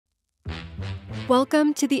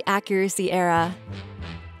Welcome to the accuracy era.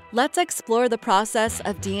 Let's explore the process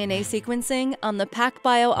of DNA sequencing on the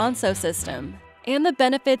PacBio Onso system and the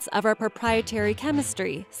benefits of our proprietary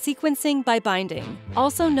chemistry, sequencing by binding,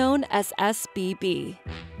 also known as SBB.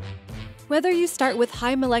 Whether you start with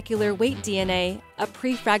high molecular weight DNA, a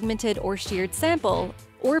pre-fragmented or sheared sample,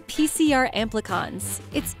 or PCR amplicons,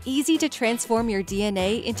 it's easy to transform your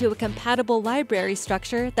DNA into a compatible library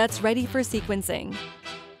structure that's ready for sequencing.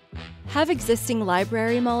 Have existing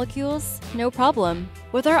library molecules? No problem.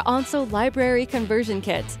 With our Onso Library Conversion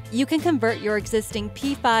Kit, you can convert your existing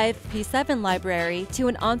P5, P7 library to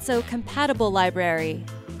an Onso-compatible library.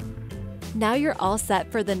 Now you're all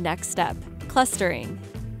set for the next step, clustering.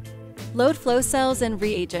 Load flow cells and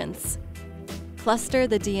reagents. Cluster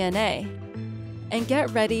the DNA. And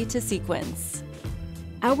get ready to sequence.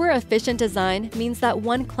 Our efficient design means that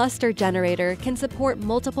one cluster generator can support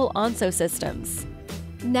multiple Onso systems.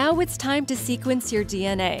 Now it's time to sequence your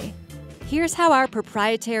DNA. Here's how our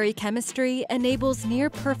proprietary chemistry enables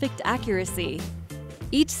near-perfect accuracy.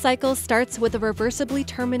 Each cycle starts with a reversibly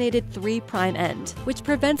terminated 3' end, which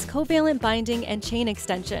prevents covalent binding and chain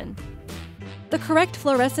extension. The correct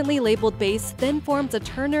fluorescently labeled base then forms a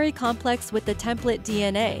ternary complex with the template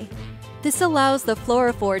DNA. This allows the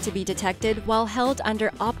fluorophore to be detected while held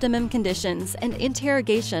under optimum conditions and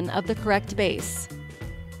interrogation of the correct base.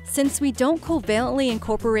 Since we don't covalently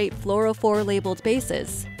incorporate fluorophore-labeled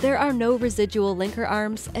bases, there are no residual linker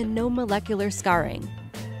arms and no molecular scarring.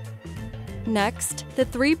 Next, the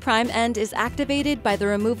 3' end is activated by the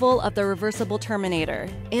removal of the reversible terminator,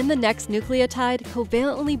 and the next nucleotide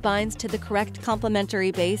covalently binds to the correct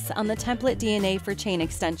complementary base on the template DNA for chain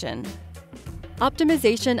extension.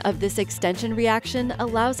 Optimization of this extension reaction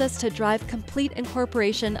allows us to drive complete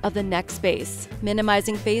incorporation of the next base,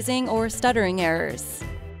 minimizing phasing or stuttering errors.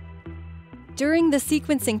 During the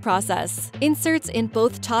sequencing process, inserts in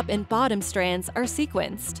both top and bottom strands are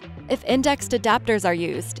sequenced. If indexed adapters are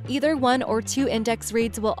used, either 1 or 2 index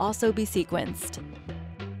reads will also be sequenced.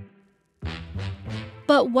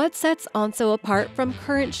 But what sets Onso apart from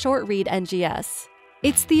current short-read NGS?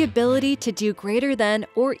 It's the ability to do greater than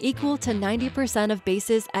or equal to 90% of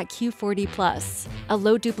bases at Q40+, a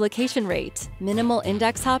low duplication rate, minimal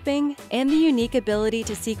index hopping, and the unique ability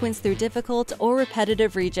to sequence through difficult or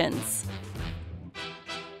repetitive regions.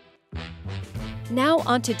 Now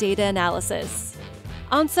onto data analysis.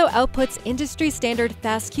 Onso outputs industry-standard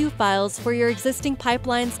FASTQ files for your existing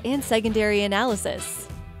pipelines and secondary analysis.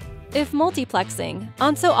 If multiplexing,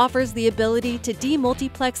 Onso offers the ability to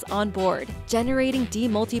demultiplex on board, generating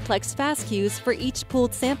demultiplexed FASTQs for each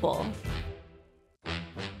pooled sample.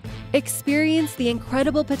 Experience the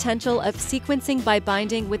incredible potential of sequencing by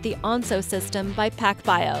binding with the Onso system by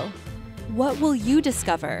PacBio. What will you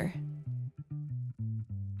discover?